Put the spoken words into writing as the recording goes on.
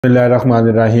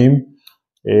Bismillahirrahmanirrahim.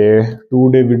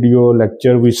 Today video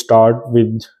lecture we start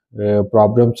with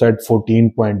problem set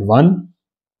 14.1,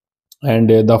 and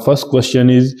the first question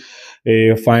is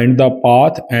find the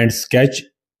path and sketch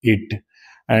it,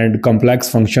 and complex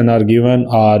function are given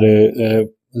are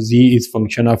z is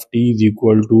function of t is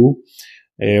equal to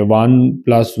 1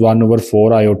 plus 1 over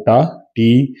 4 iota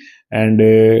t, and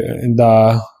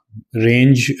the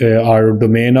range or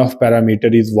domain of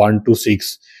parameter is 1 to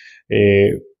 6.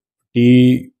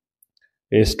 T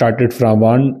started from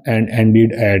 1 and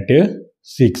ended at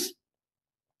 6.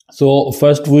 So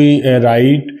first we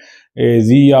write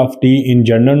z of t in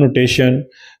general notation,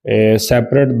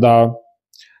 separate the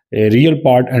real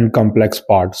part and complex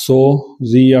part. So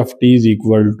z of t is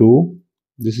equal to,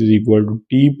 this is equal to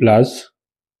t plus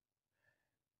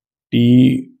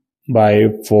t by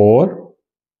 4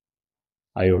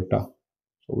 iota.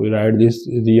 So we write this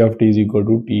z of t is equal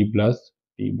to t plus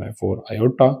t by 4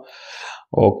 iota.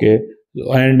 Okay,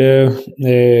 and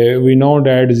we know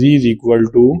that z is equal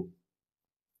to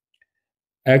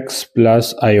x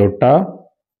plus iota.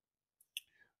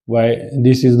 Why?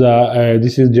 This is the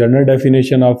this is general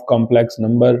definition of complex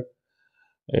number.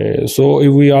 So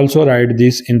if we also write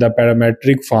this in the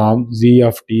parametric form, z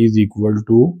of t is equal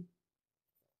to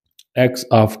x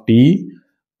of t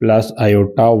plus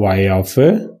iota y of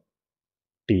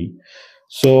t.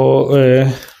 So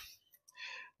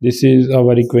this is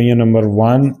our equation number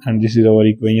 1 and this is our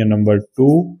equation number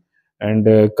 2,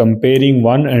 and comparing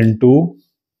 1 and 2,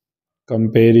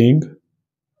 comparing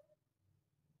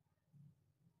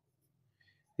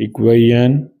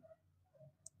equation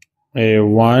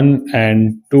 1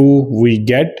 and 2 we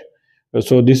get,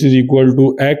 so this is equal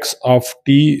to x of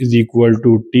t is equal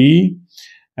to t,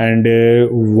 and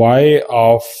y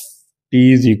of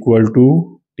t is equal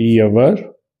to t over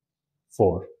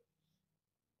 4.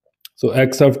 So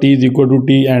x of t is equal to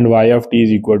t and y of t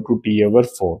is equal to t over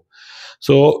 4.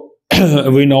 So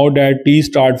we know that t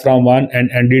start from 1 and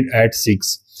ended at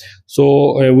 6.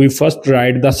 So we first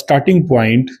write the starting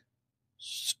point.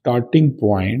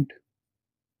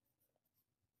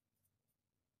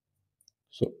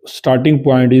 So starting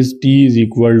point is t is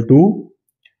equal to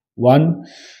 1.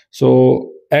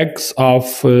 So x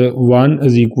of 1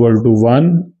 is equal to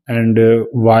 1 and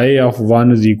y of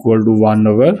 1 is equal to 1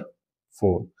 over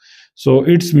 4. So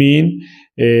it's mean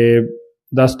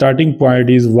the starting point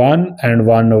is 1 and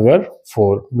 1 over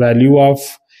 4. Value of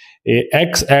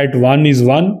x at 1 is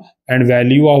 1 and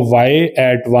value of y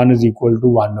at 1 is equal to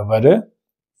 1 over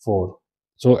 4.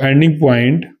 So ending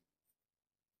point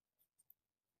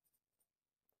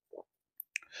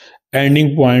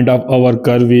of our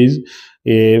curve is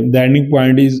the ending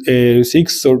point is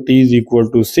 6. So t is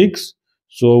equal to 6.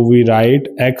 So we write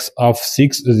x of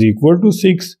 6 is equal to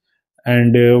 6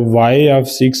 and y of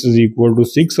 6 is equal to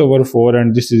 6 over 4,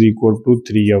 and this is equal to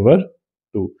 3 over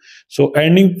 2. So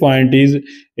ending point is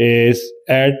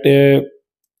at t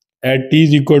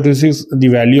is equal to 6, the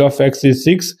value of x is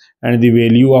 6 and the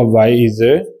value of y is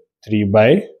 3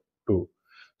 by 2.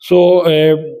 So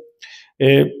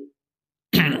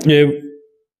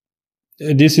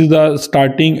this is the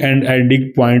starting and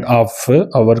ending point of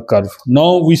our curve.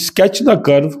 Now we sketch the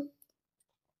curve.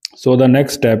 So the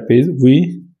next step is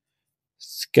we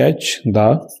sketch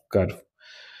the curve.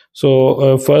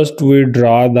 So first we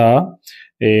draw the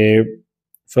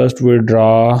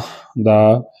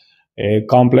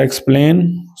complex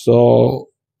plane. So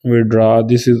we draw,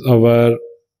 this is our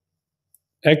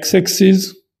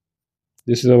x-axis,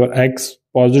 this is our x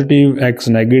positive, x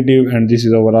negative, and this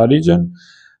is our origin,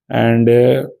 and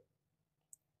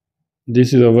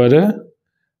this is our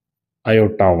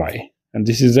iota y, and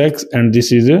this is x, and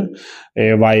this is a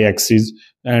y-axis,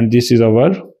 and this is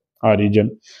our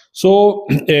origin. So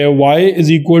y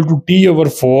is equal to t over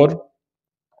 4.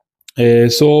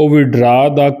 So we draw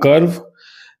the curve.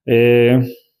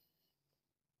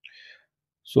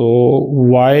 So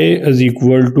y is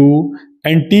equal to,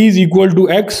 and t is equal to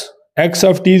x. X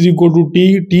of t is equal to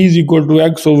t, t is equal to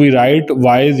x. So we write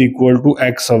y is equal to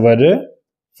x over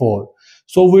 4.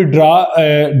 So we draw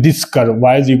this curve,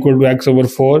 y is equal to x over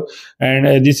 4,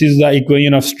 and this is the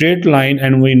equation of straight line,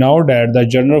 and we know that the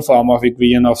general form of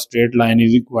equation of straight line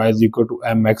is y is equal to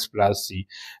mx plus c.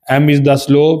 M is the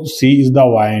slope, c is the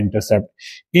y-intercept.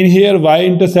 In here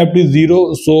y-intercept is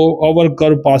 0, so our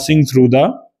curve passing through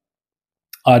the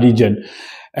origin,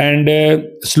 and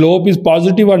slope is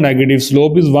positive or negative.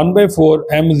 Slope is 1 by 4,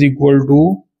 m is equal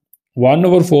to 1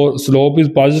 over 4, slope is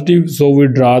positive, so we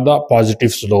draw the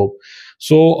positive slope.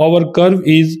 So our curve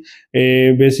is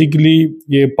basically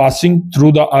passing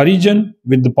through the origin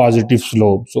with the positive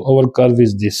slope. So our curve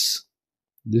is this.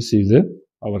 This is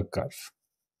our curve.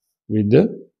 with the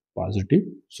positive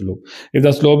slope. If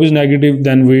the slope is negative,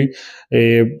 then we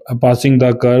passing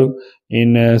the curve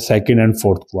in second and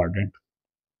fourth quadrant.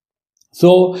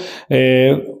 So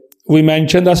we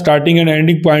mentioned the starting and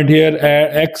ending point here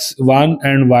at x1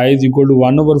 and y is equal to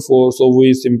 1 over 4. So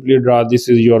we simply draw, this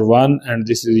is your 1 and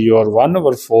this is your 1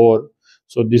 over 4.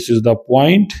 So this is the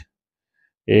point.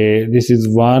 This is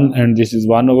 1 and this is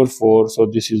 1 over 4. So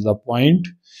this is the point.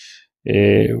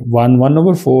 1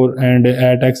 over 4, and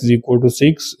at x is equal to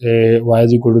 6, y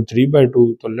is equal to 3 by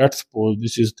 2. So let's suppose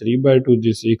this is 3 by 2,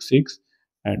 this is 6,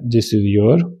 and this is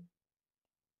your,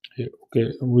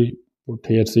 okay, we put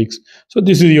here 6. So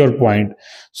this is your point.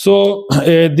 So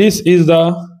this is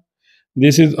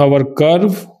our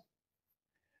curve.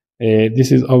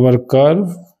 This is our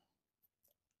curve.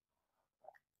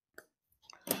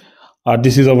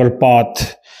 This is our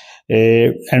path,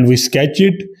 and we sketch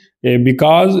it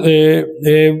because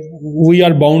we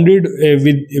are bounded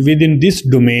within this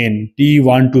domain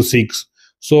T1 to 6.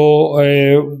 So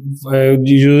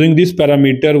using this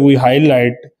parameter, we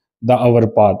highlight our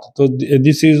path. So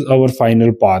this is our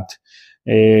final path,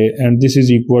 and this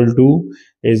is equal to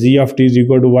z of t is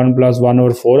equal to 1 plus 1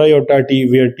 over 4 iota t,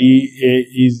 where t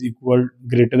is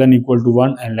greater than equal to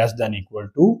 1 and less than equal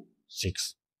to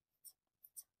 6.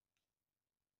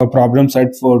 Problem set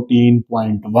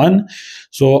 14.1.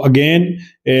 So again,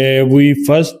 we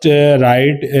first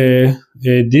write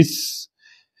this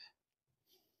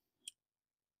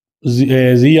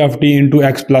z of t into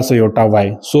x plus iota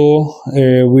y. So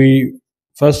we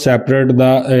first separate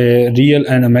the real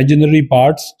and imaginary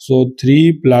parts. So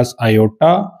 3 plus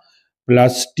iota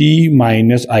plus t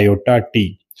minus iota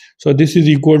t. So this is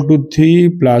equal to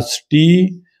 3 plus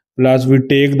t plus we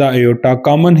take the iota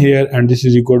common here, and this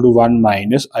is equal to 1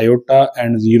 minus iota,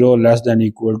 and 0 less than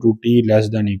equal to t less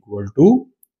than equal to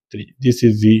 3. This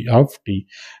is z of t,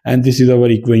 and this is our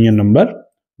equation number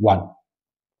 1.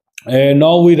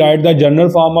 Now we write the general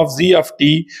form of z of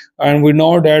t, and we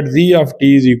know that z of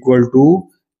t is equal to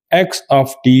x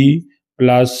of t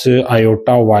plus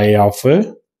iota y of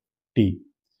t.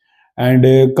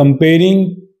 And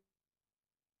comparing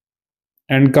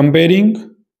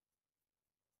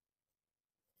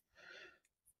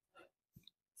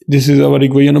this is our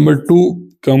equation number 2.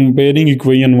 Comparing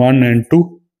equation 1 and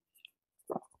 2,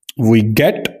 we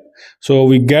get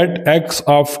x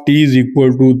of t is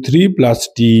equal to 3 plus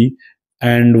t,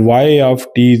 and y of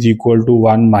t is equal to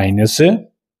 1 minus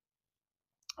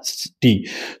t.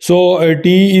 So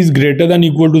t is greater than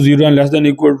equal to 0 and less than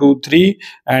equal to 3,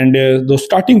 and the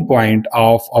starting point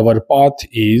of our path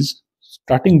is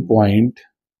starting point.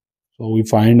 So we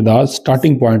find the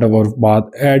starting point of our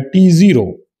path at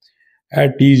t0.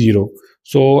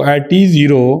 So at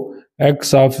t0,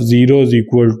 x of 0 is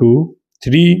equal to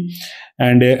 3,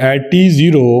 and at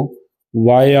t0,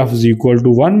 y of is equal to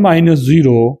 1 minus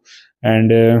 0,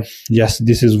 and yes,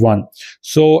 this is 1.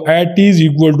 So at t is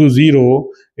equal to 0,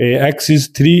 x is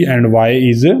 3 and y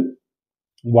is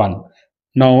 1.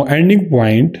 Now ending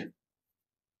point.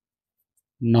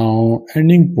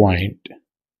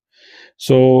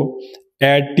 So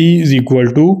at t is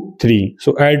equal to 3.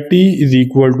 So at t is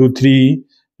equal to 3,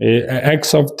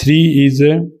 x of 3 is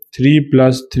 3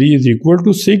 plus 3 is equal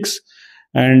to 6,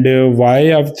 and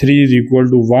y of 3 is equal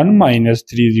to 1 minus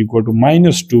 3 is equal to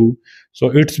minus 2. So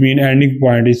its mean ending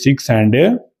point is 6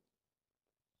 and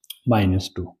minus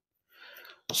 2.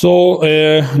 So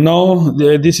now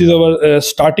this is our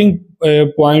starting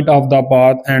point of the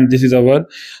path, and this is our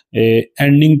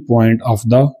ending point of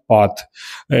the path.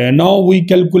 Now we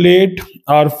calculate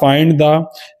or find the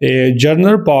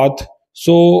general path.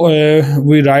 So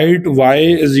we write y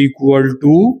is equal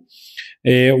to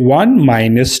 1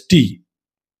 minus t.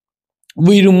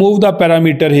 We remove the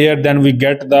parameter here, then we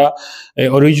get the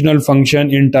original function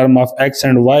in term of x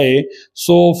and y.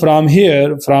 So from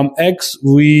here, from x,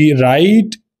 we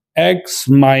write x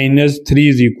minus 3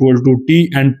 is equal to t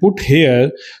and put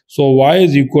here. So y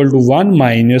is equal to 1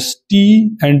 minus t,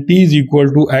 and t is equal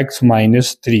to x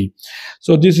minus 3.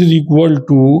 So this is equal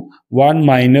to 1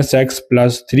 minus x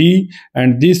plus 3,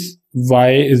 and this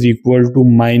y is equal to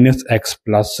minus x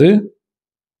plus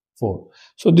 4.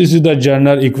 So this is the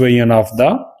general equation of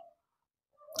the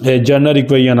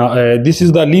this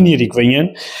is the linear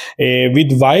equation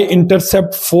with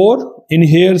y-intercept 4. In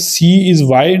here, c is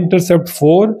y-intercept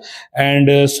 4,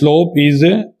 and slope is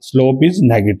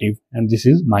negative, and this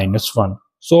is minus 1.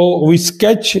 So we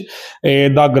sketch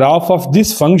the graph of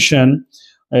this function.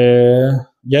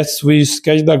 Yes, we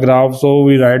sketch the graph. So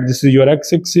we write, this is your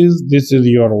x-axis, this is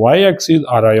your y-axis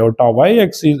or iota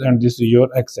y-axis, and this is your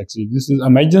x-axis. This is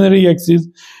imaginary axis,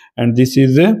 and this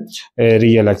is a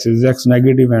real x. This is x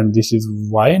negative, and this is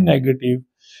y negative,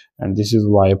 and this is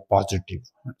y positive.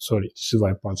 Sorry, this is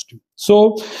y positive.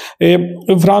 So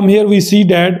from here we see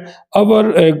that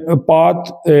our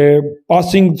path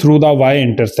passing through the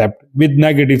y-intercept with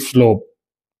negative slope.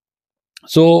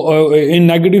 So in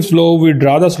negative slope, we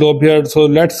draw the slope here. So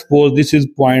let's suppose this is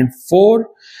 0.4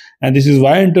 and this is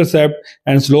y-intercept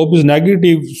and slope is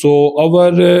negative. So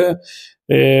our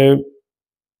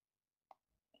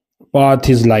path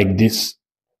is like this.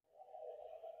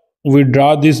 We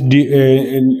draw this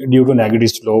due to negative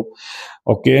slope.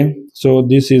 Okay, so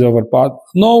this is our path.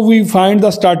 Now we find the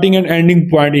starting and ending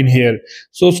point in here.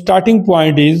 So starting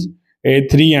point is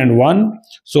 3 and 1.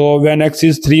 So when x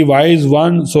is 3, y is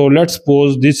 1. So let's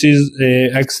suppose this is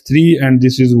x3 and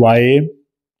this is y.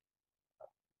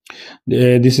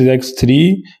 This is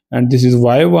x3 and this is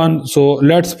y1. So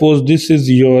let's suppose this is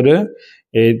your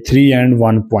 3 and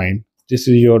 1 point. This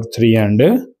is your 3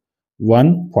 and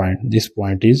 1 point. This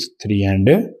point is 3 and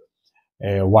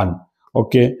 1.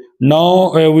 Okay,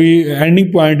 now we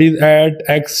ending point is at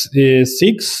x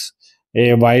 6,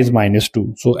 y is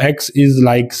 -2. So x is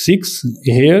like 6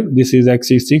 here, this is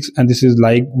x is 6 and this is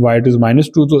like y is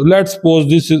 -2. So let's suppose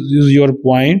this is your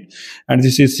point and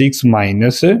this is 6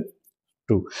 minus 2.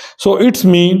 So it's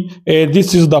mean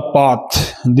this is the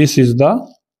path. This is the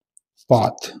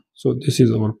path. So this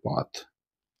is our path.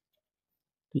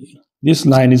 This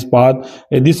line is path.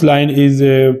 This line is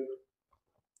a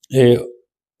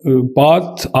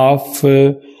path of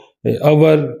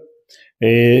our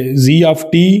z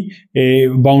of t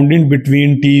bounded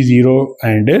between t0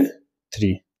 and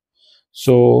 3.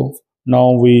 So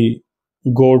now we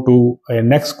go to a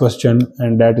next question,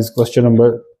 and that is question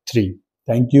number 3.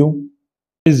 Thank you.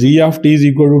 Z of t is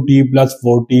equal to t plus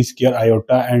 4t square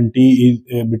iota, and t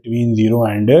is between 0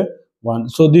 and 1.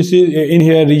 So this is in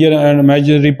here real and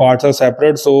imaginary parts are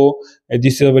separate. So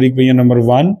this is our equation number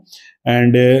 1,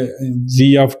 and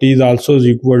z of t is also is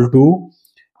equal to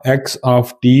x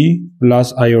of t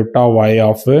plus iota y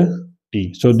of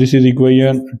t. So this is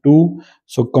equation 2.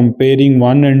 So comparing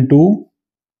 1 and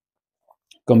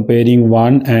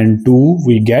 2,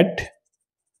 we get,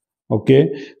 okay,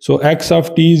 so x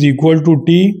of t is equal to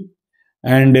t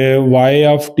and y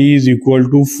of t is equal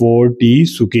to 4t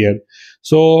square.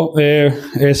 So a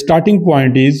starting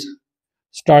point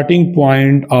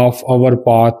of our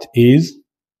path is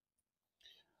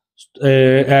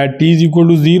at t is equal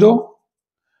to 0.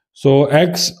 So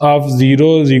x of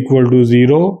 0 is equal to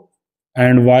 0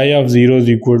 and y of 0 is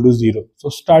equal to 0. So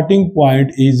starting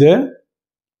point is a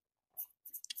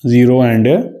 0 and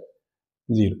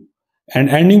 0, and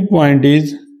ending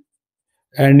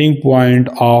point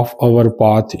of our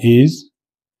path is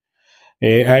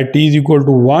at t is equal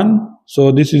to 1.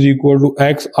 So this is equal to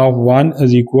x of 1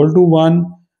 is equal to 1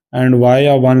 and y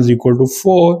of 1 is equal to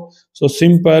 4. So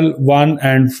simple 1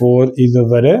 and 4 is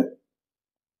our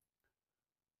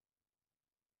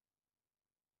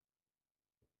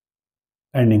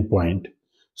ending point.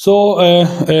 So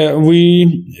we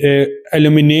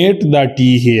eliminate the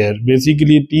t here.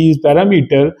 Basically t is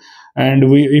parameter, and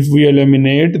if we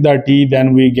eliminate the t,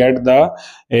 then we get the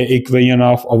equation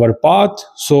of our path.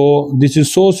 So this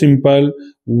is so simple.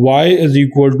 Y is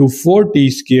equal to 4t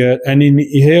square, and in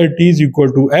here t is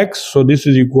equal to x. So this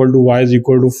is equal to y is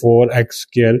equal to 4x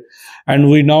square, and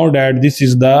we know that this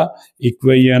is the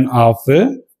equation of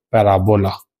a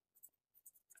parabola.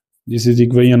 This is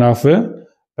equation of a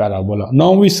parabola.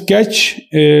 Now we sketch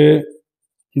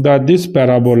this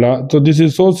parabola. So this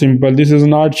is so simple. This is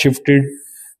not shifted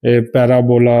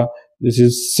parabola. This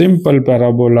is simple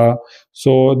parabola.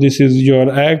 So this is your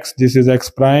x, this is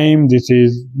x prime, this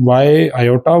is y,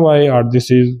 iota y, or this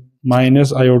is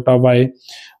minus iota y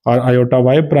or iota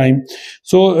y prime.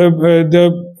 So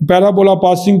the parabola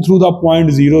passing through the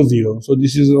point 0, 0. So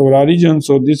this is our origin.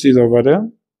 So this is our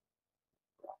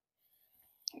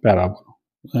parabola.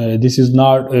 This is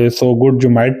not so good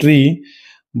geometry,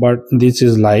 but this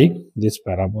is like this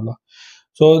parabola.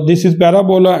 So this is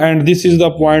parabola, and this is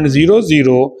the point 0,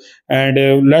 0,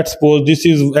 and let's suppose this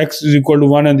is x is equal to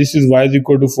 1 and this is y is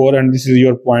equal to 4, and this is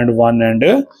your point 1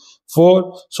 and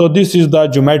 4. So this is the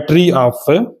geometry of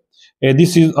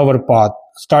this is our path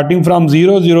starting from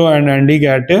 0, 0 and ending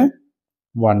at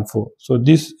 1, 4. So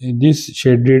this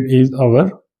shaded is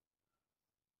our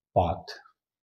path.